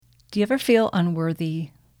Do you ever feel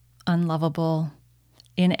unworthy, unlovable,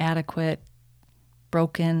 inadequate,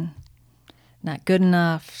 broken, not good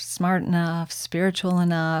enough, smart enough, spiritual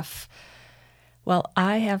enough? Well,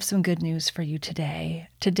 I have some good news for you today.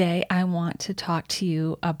 Today, I want to talk to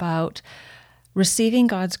you about receiving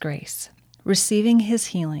God's grace, receiving His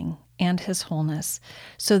healing and His wholeness,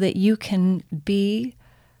 so that you can be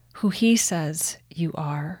who He says you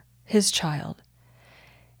are, His child,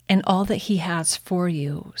 and all that He has for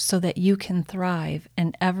you, so that you can thrive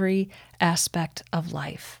in every aspect of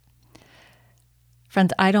life.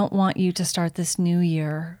 Friends, I don't want you to start this new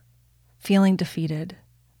year feeling defeated.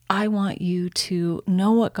 I want you to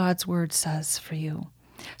know what God's word says for you,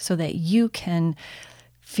 so that you can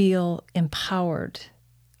feel empowered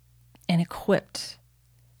and equipped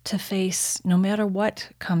to face no matter what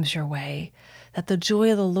comes your way, that the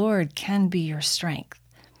joy of the Lord can be your strength.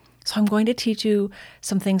 So I'm going to teach you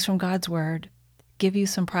some things from God's word, give you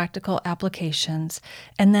some practical applications,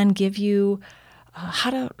 and then give you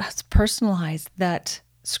how to personalize that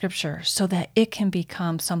scripture so that it can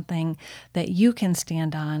become something that you can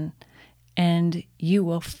stand on and you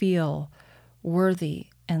will feel worthy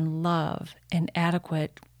and loved and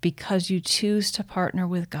adequate because you choose to partner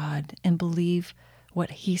with God and believe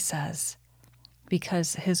what He says,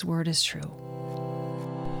 because His word is true.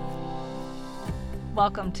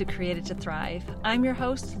 Welcome to Created to Thrive. I'm your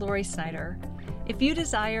host, Lori Snyder. If you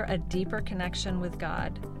desire a deeper connection with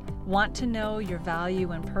God, want to know your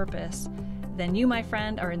value and purpose, then you, my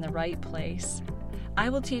friend, are in the right place. I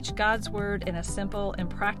will teach God's word in a simple and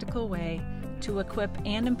practical way to equip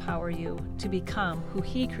and empower you to become who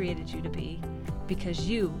He created you to be, because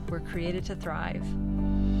you were created to thrive.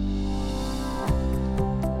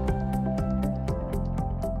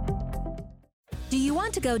 Do you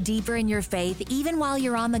want to go deeper in your faith even while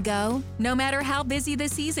you're on the go? No matter how busy the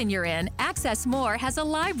season you're in, Access More has a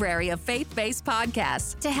library of faith-based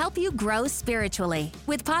podcasts to help you grow spiritually.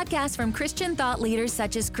 With podcasts from Christian thought leaders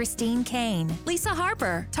such as Christine Caine, Lisa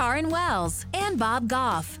Harper, Taryn Wells, and Bob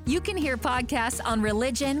Goff. You can hear podcasts on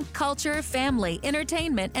religion, culture, family,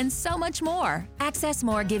 entertainment, and so much more. Access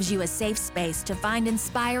More gives you a safe space to find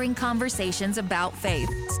inspiring conversations about faith.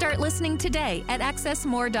 Start listening today at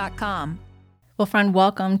accessmore.com. Well, friend,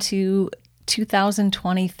 welcome to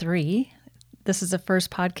 2023. This is the first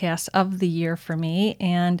podcast of the year for me,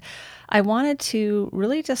 and I wanted to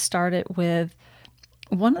really just start it with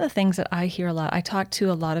one of the things that I hear a lot. I talk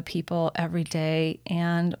to a lot of people every day,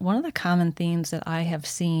 and one of the common themes that I have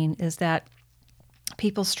seen is that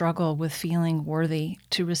people struggle with feeling worthy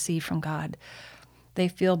to receive from God. They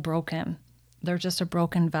feel broken. They're just a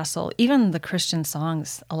broken vessel. Even the Christian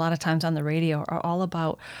songs, a lot of times on the radio, are all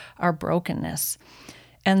about our brokenness.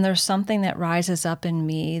 And there's something that rises up in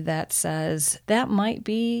me that says, that might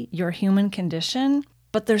be your human condition,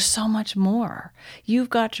 but there's so much more.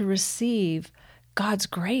 You've got to receive God's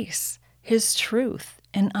grace, His truth,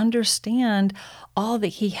 and understand all that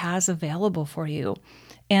He has available for you.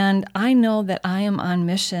 And I know that I am on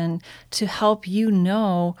mission to help you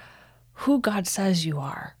know who God says you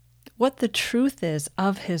are, what the truth is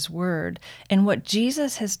of His word, and what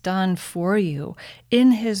Jesus has done for you in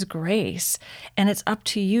His grace. And it's up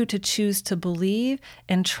to you to choose to believe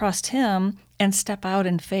and trust Him and step out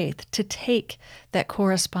in faith to take that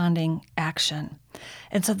corresponding action.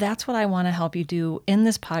 And so that's what I want to help you do in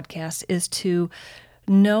this podcast, is to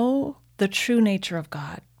know the true nature of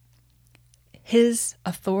God, His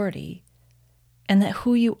authority, and that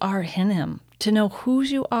who you are in Him. To know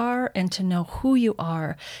whose you are and to know who you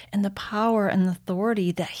are, and the power and the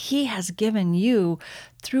authority that He has given you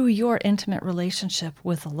through your intimate relationship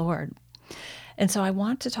with the Lord. And so I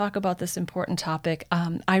want to talk about this important topic.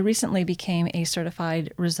 I recently became a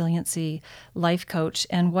certified resiliency life coach,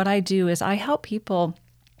 and what I do is I help people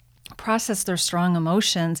process their strong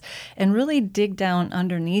emotions and really dig down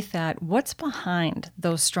underneath that. What's behind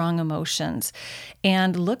those strong emotions?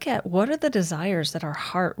 And look at what are the desires that our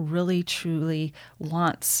heart really, truly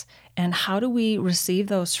wants? And how do we receive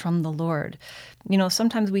those from the Lord? You know,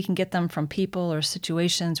 sometimes we can get them from people or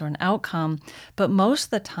situations or an outcome, but most of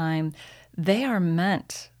the time they are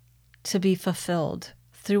meant to be fulfilled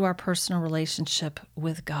through our personal relationship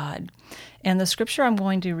with God. And the scripture I'm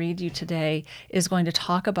going to read you today is going to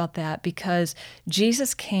talk about that, because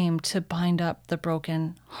Jesus came to bind up the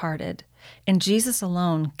brokenhearted, and Jesus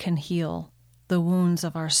alone can heal the wounds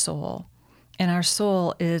of our soul. And our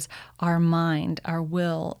soul is our mind, our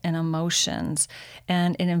will, and emotions,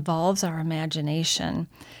 and it involves our imagination.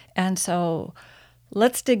 And so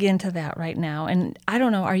let's dig into that right now. And I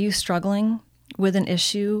don't know, are you struggling with an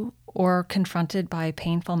issue or confronted by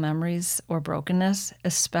painful memories or brokenness,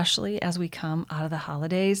 especially as we come out of the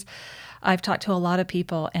holidays. I've talked to a lot of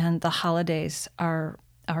people, and the holidays are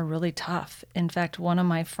really tough. In fact, one of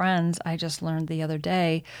my friends, I just learned the other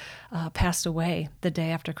day, passed away the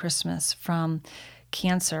day after Christmas from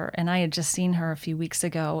cancer. And I had just seen her a few weeks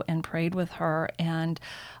ago and prayed with her. And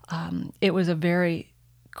it was a very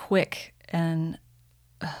quick and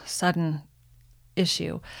sudden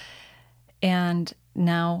issue. And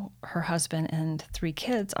now her husband and 3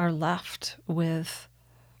 kids are left with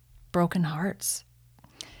broken hearts.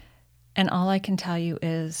 And all I can tell you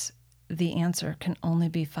is the answer can only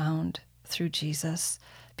be found through Jesus,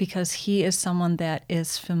 because he is someone that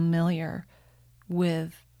is familiar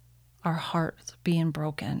with our hearts being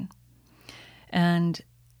broken. And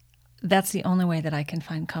that's the only way that I can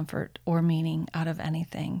find comfort or meaning out of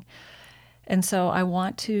anything. And so I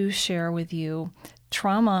want to share with you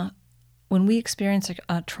trauma. When we experience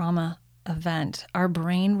a trauma event, our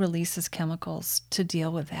brain releases chemicals to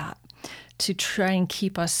deal with that, to try and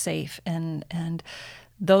keep us safe. And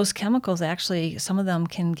those chemicals, actually, some of them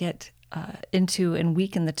can get into and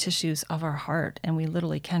weaken the tissues of our heart, and we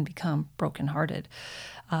literally can become brokenhearted.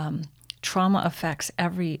 Trauma affects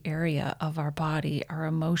every area of our body, our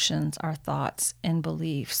emotions, our thoughts, and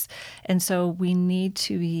beliefs. And so we need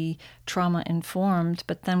to be trauma informed,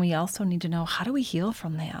 but then we also need to know, how do we heal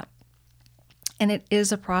from that? And it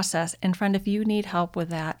is a process. And friend, if you need help with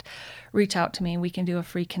that, reach out to me. We can do a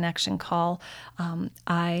free connection call.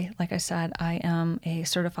 Like I said, I am a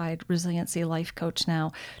certified resiliency life coach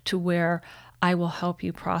now, to where I will help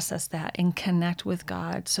you process that and connect with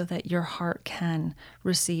God so that your heart can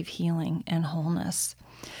receive healing and wholeness.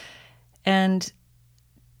 And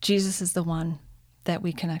Jesus is the one that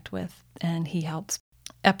we connect with, and he helps.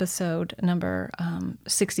 Episode number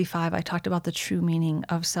 65, I talked about the true meaning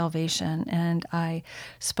of salvation, and I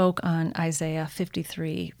spoke on Isaiah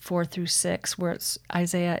 53, 4-6, where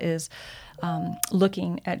Isaiah is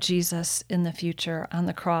looking at Jesus in the future on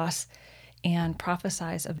the cross, and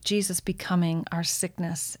prophesies of Jesus becoming our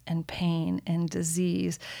sickness and pain and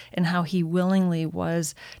disease, and how he willingly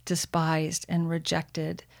was despised and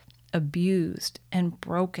rejected, abused and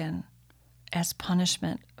broken as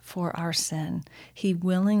punishment for our sin. He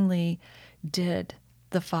willingly did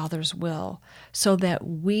the Father's will so that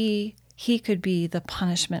he could be the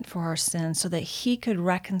punishment for our sin, so that he could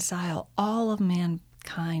reconcile all of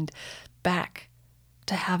mankind back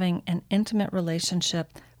to having an intimate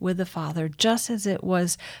relationship with the Father, just as it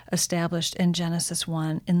was established in Genesis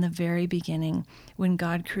 1 in the very beginning, when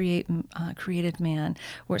God created man,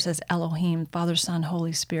 where it says Elohim, Father, Son,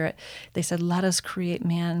 Holy Spirit. They said, let us create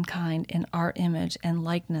mankind in our image and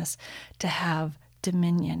likeness to have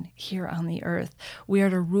dominion here on the earth. We are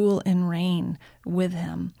to rule and reign with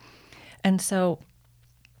him. And so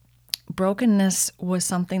brokenness was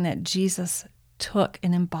something that Jesus took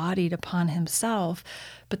and embodied upon himself,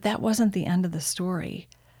 but that wasn't the end of the story.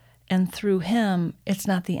 And through him, it's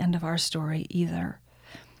not the end of our story either.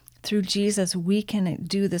 Through Jesus, we can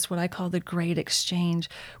do this, what I call the great exchange.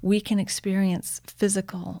 We can experience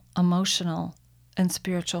physical, emotional, and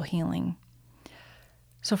spiritual healing.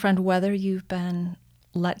 So friend, whether you've been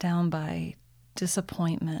let down by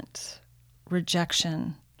disappointment,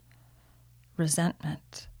 rejection,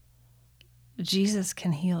 resentment, Jesus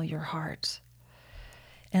can heal your heart.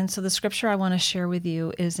 And so the scripture I want to share with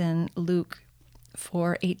you is in Luke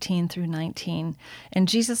 4:18-19. And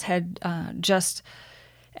Jesus had just,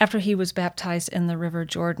 after he was baptized in the river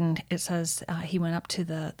Jordan, it says he went up to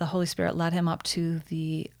the Holy Spirit led him up to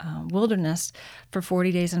the wilderness for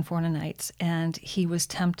 40 days and 40 nights. And he was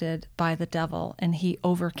tempted by the devil, and he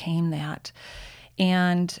overcame that.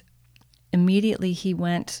 And immediately he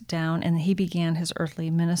went down and he began his earthly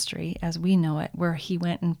ministry as we know it, where he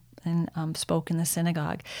went and spoke in the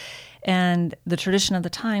synagogue. And the tradition of the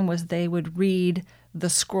time was they would read the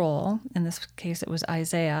scroll. In this case, it was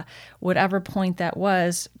Isaiah. Whatever point that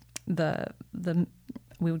was,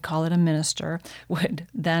 we would call it a minister, would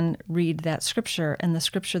then read that scripture. And the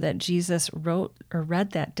scripture that Jesus wrote or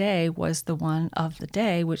read that day was the one of the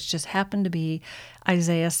day, which just happened to be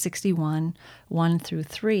Isaiah 61,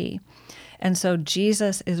 1-3. And so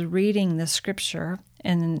Jesus is reading the scripture,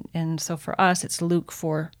 and so for us, it's Luke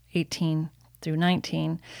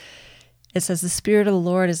 4:18-19. It says, "The Spirit of the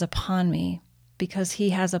Lord is upon me, because he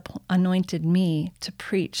has anointed me to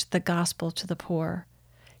preach the gospel to the poor.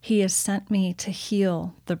 He has sent me to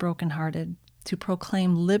heal the brokenhearted, to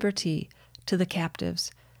proclaim liberty to the captives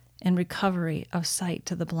and recovery of sight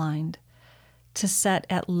to the blind, to set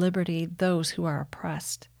at liberty those who are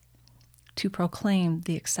oppressed, to proclaim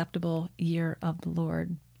the acceptable year of the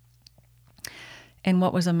Lord." And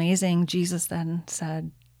what was amazing, Jesus then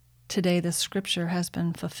said, "Today this scripture has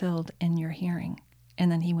been fulfilled in your hearing."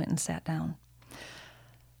 And then he went and sat down.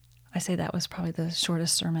 I say that was probably the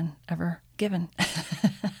shortest sermon ever given.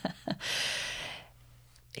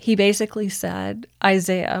 He basically said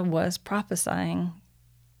Isaiah was prophesying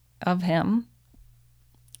of him,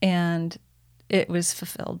 and it was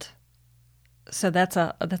fulfilled. So that's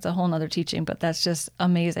a whole nother teaching, but that's just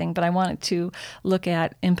amazing. But I wanted to look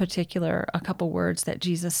at, in particular, a couple words that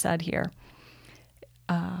Jesus said here.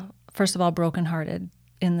 First of all, brokenhearted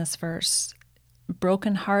in this verse.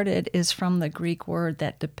 Brokenhearted is from the Greek word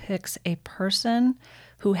that depicts a person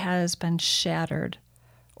who has been shattered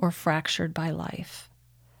or fractured by life.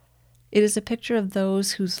 It is a picture of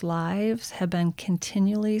those whose lives have been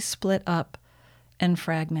continually split up and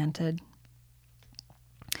fragmented.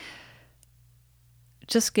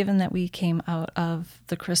 Just given that we came out of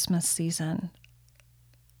the Christmas season,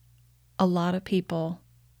 a lot of people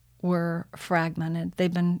were fragmented.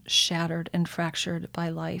 They've been shattered and fractured by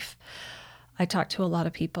life. I talk to a lot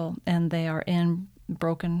of people, and they are in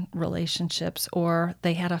broken relationships, or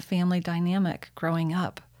they had a family dynamic growing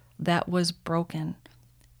up that was broken,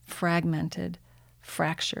 fragmented,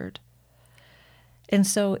 fractured. And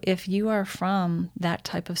so if you are from that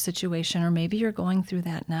type of situation, or maybe you're going through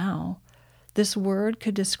that now, this word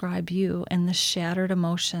could describe you and the shattered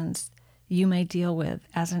emotions you may deal with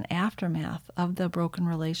as an aftermath of the broken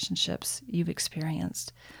relationships you've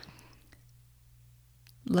experienced.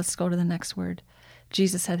 Let's go to the next word.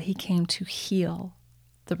 Jesus said he came to heal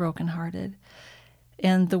the brokenhearted.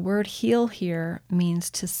 And the word heal here means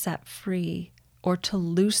to set free or to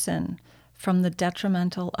loosen from the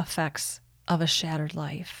detrimental effects of a shattered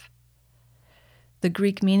life. The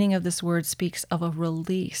Greek meaning of this word speaks of a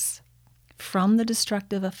release from the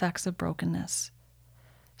destructive effects of brokenness.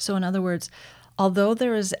 So in other words, although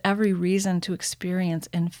there is every reason to experience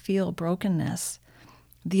and feel brokenness,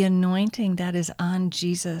 the anointing that is on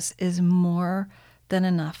Jesus is more than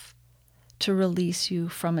enough to release you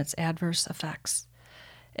from its adverse effects.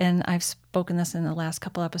 And I've spoken this in the last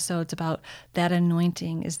couple episodes about that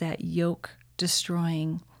anointing is that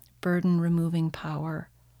yoke-destroying, burden-removing power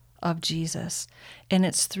of Jesus. And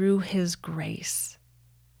it's through his grace.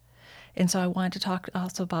 And so I wanted to talk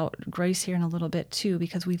also about grace here in a little bit too,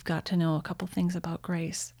 because we've got to know a couple things about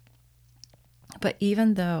grace. But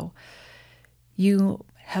even though you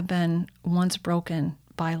have been once broken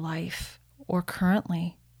by life or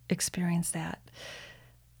currently experience that,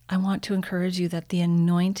 I want to encourage you that the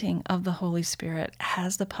anointing of the Holy Spirit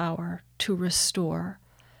has the power to restore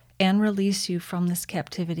and release you from this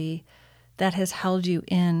captivity that has held you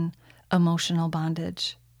in emotional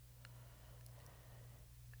bondage.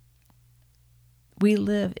 We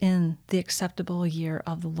live in the acceptable year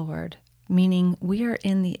of the Lord, meaning we are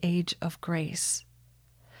in the age of grace.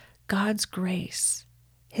 God's grace,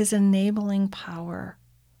 his enabling power,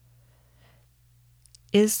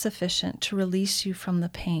 is sufficient to release you from the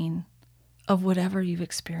pain of whatever you've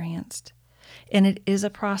experienced. And it is a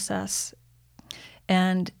process,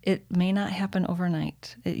 and it may not happen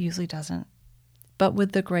overnight. It usually doesn't. But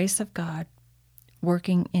with the grace of God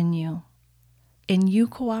working in you, and you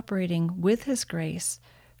cooperating with his grace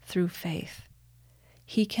through faith,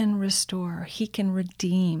 he can restore, he can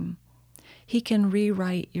redeem, he can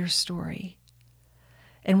rewrite your story.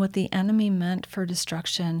 And what the enemy meant for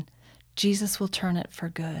destruction, Jesus will turn it for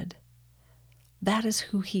good. That is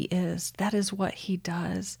who he is. That is what he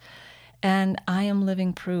does. And I am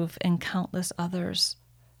living proof, and countless others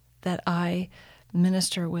that I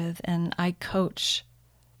minister with and I coach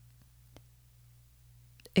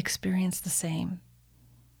experience the same.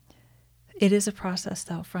 It is a process,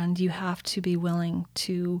 though, friend. You have to be willing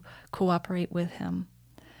to cooperate with him.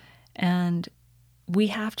 And we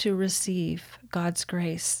have to receive God's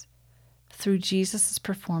grace through Jesus'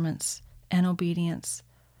 performance and obedience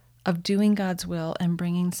of doing God's will and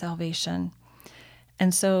bringing salvation.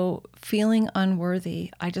 And so, feeling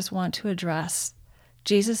unworthy, I just want to address,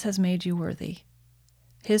 Jesus has made you worthy.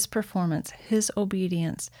 His performance, his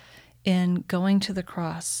obedience in going to the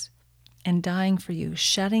cross and dying for you,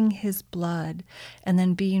 shedding his blood, and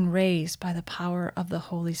then being raised by the power of the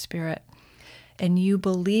Holy Spirit, and you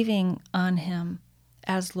believing on him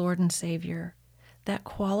as Lord and Savior, that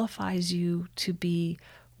qualifies you to be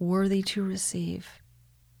worthy to receive.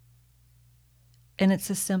 And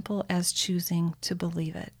it's as simple as choosing to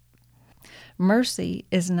believe it. Mercy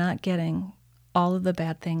is not getting all of the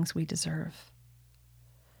bad things we deserve.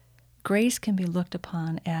 Grace can be looked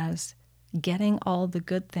upon as getting all the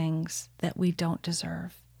good things that we don't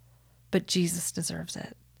deserve, but Jesus deserves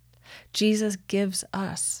it. Jesus gives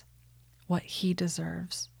us what he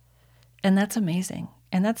deserves. And that's amazing.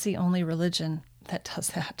 And that's the only religion that does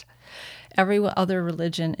that. Every other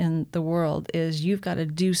religion in the world is you've got to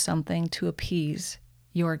do something to appease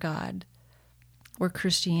your God. Where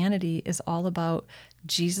Christianity is all about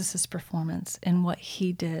Jesus' performance and what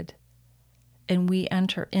he did. And we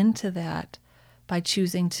enter into that by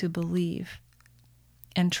choosing to believe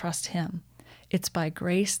and trust him. It's by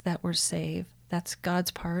grace that we're saved. That's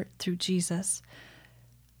God's part through Jesus,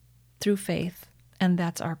 through faith, and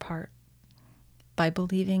that's our part by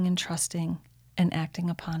believing and trusting and acting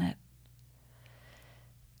upon it.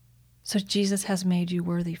 So Jesus has made you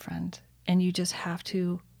worthy, friend, and you just have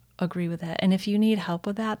to agree with that. And if you need help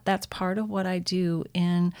with that, that's part of what I do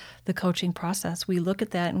in the coaching process. We look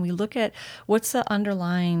at that and we look at what's the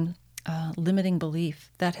underlying limiting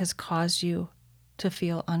belief that has caused you to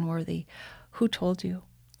feel unworthy. Who told you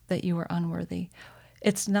that you were unworthy?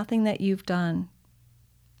 It's nothing that you've done.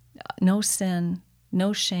 No sin,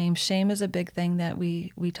 no shame. Shame is a big thing that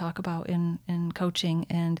we talk about in coaching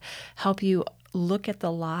and help you look at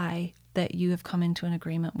the lie that you have come into an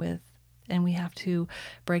agreement with. And we have to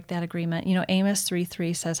break that agreement. You know, Amos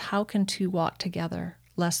 3:3 says, how can two walk together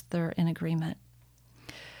lest they're in agreement?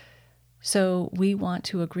 So we want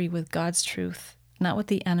to agree with God's truth, not what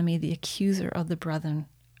the enemy, the accuser of the brethren,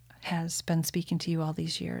 has been speaking to you all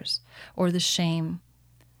these years, or the shame.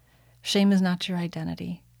 Shame is not your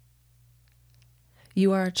identity.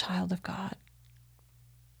 You are a child of God.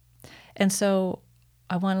 And so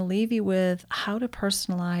I want to leave you with how to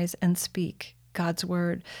personalize and speak God's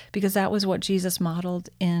word, because that was what Jesus modeled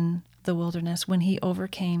in the wilderness when he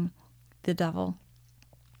overcame the devil.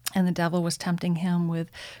 And the devil was tempting him with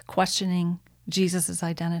questioning Jesus'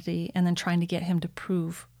 identity and then trying to get him to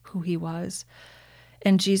prove who he was.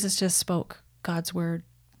 And Jesus just spoke God's word.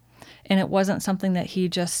 And it wasn't something that he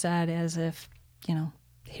just said as if, you know,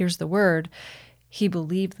 here's the word. He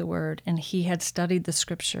believed the word, and he had studied the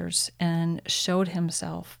scriptures and showed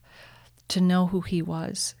himself to know who he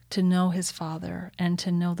was, to know his Father, and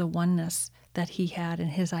to know the oneness that he had in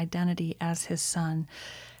his identity as his son.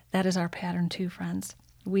 That is our pattern too, friends.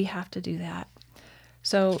 We have to do that.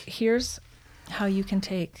 So here's how you can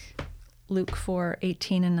take Luke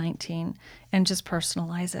 4:18 and 19 and just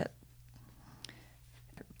personalize it.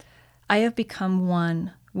 I have become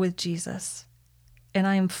one with Jesus, and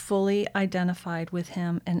I am fully identified with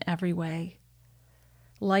him in every way.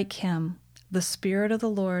 Like him, the Spirit of the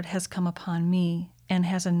Lord has come upon me and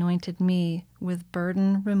has anointed me with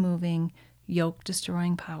burden-removing,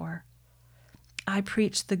 yoke-destroying power. I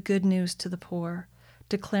preach the good news to the poor,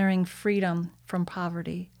 declaring freedom from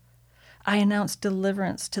poverty. I announce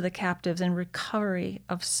deliverance to the captives and recovery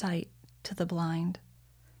of sight to the blind.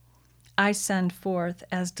 I send forth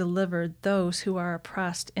as delivered those who are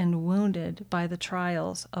oppressed and wounded by the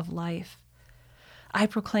trials of life. I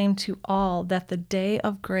proclaim to all that the day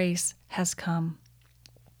of grace has come,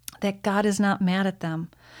 that God is not mad at them,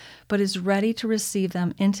 but is ready to receive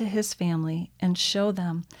them into his family and show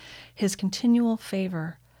them his continual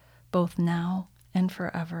favor, both now and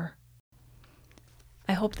forever.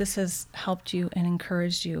 I hope this has helped you and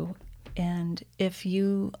encouraged you. And if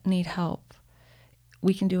you need help,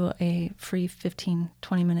 we can do a free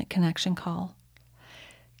 15-20-minute connection call.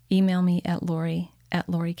 Email me at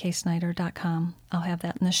lori@loriksnyder.com. I'll have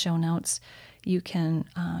that in the show notes. You can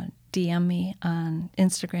DM me on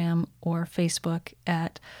Instagram or Facebook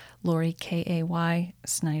at Lori, K-A-Y,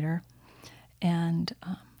 Snyder. And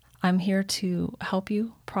I'm here to help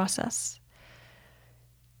you process.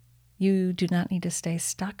 You do not need to stay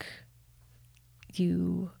stuck.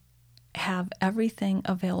 You have everything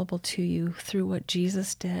available to you through what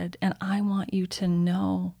Jesus did. And I want you to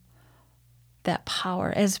know that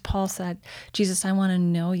power. As Paul said, Jesus, I want to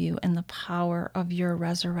know you and the power of your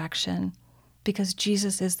resurrection, because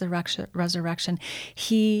Jesus is the resurrection.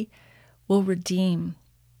 He will redeem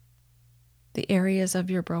the areas of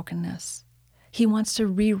your brokenness. He wants to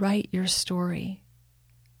rewrite your story.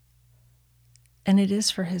 And it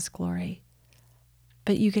is for his glory.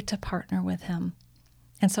 But you get to partner with him.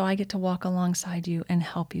 And so I get to walk alongside you and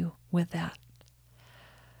help you with that.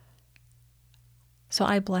 So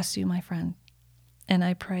I bless you, my friend. And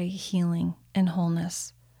I pray healing and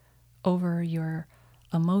wholeness over your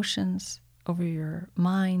emotions, over your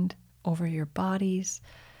mind, over your bodies,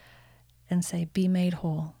 and say, be made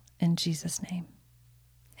whole in Jesus' name.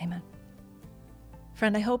 Amen.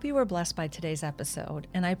 Friend, I hope you were blessed by today's episode,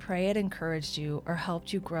 and I pray it encouraged you or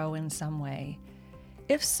helped you grow in some way.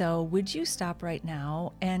 If so, would you stop right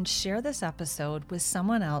now and share this episode with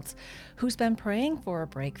someone else who's been praying for a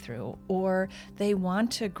breakthrough, or they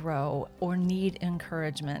want to grow or need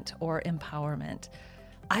encouragement or empowerment?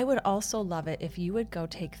 I would also love it if you would go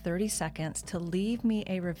take 30 seconds to leave me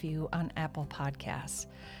a review on Apple Podcasts.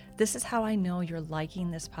 This is how I know you're liking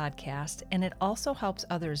this podcast, and it also helps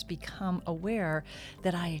others become aware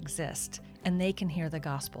that I exist and they can hear the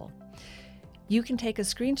gospel. You can take a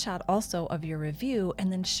screenshot also of your review and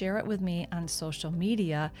then share it with me on social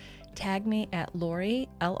media. Tag me at Lori,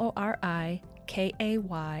 Lorikay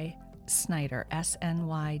Snyder,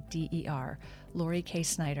 Snyder, Lori K.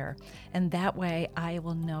 Snyder. And that way I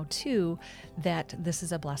will know too that this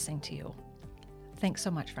is a blessing to you. Thanks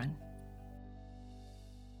so much, friend.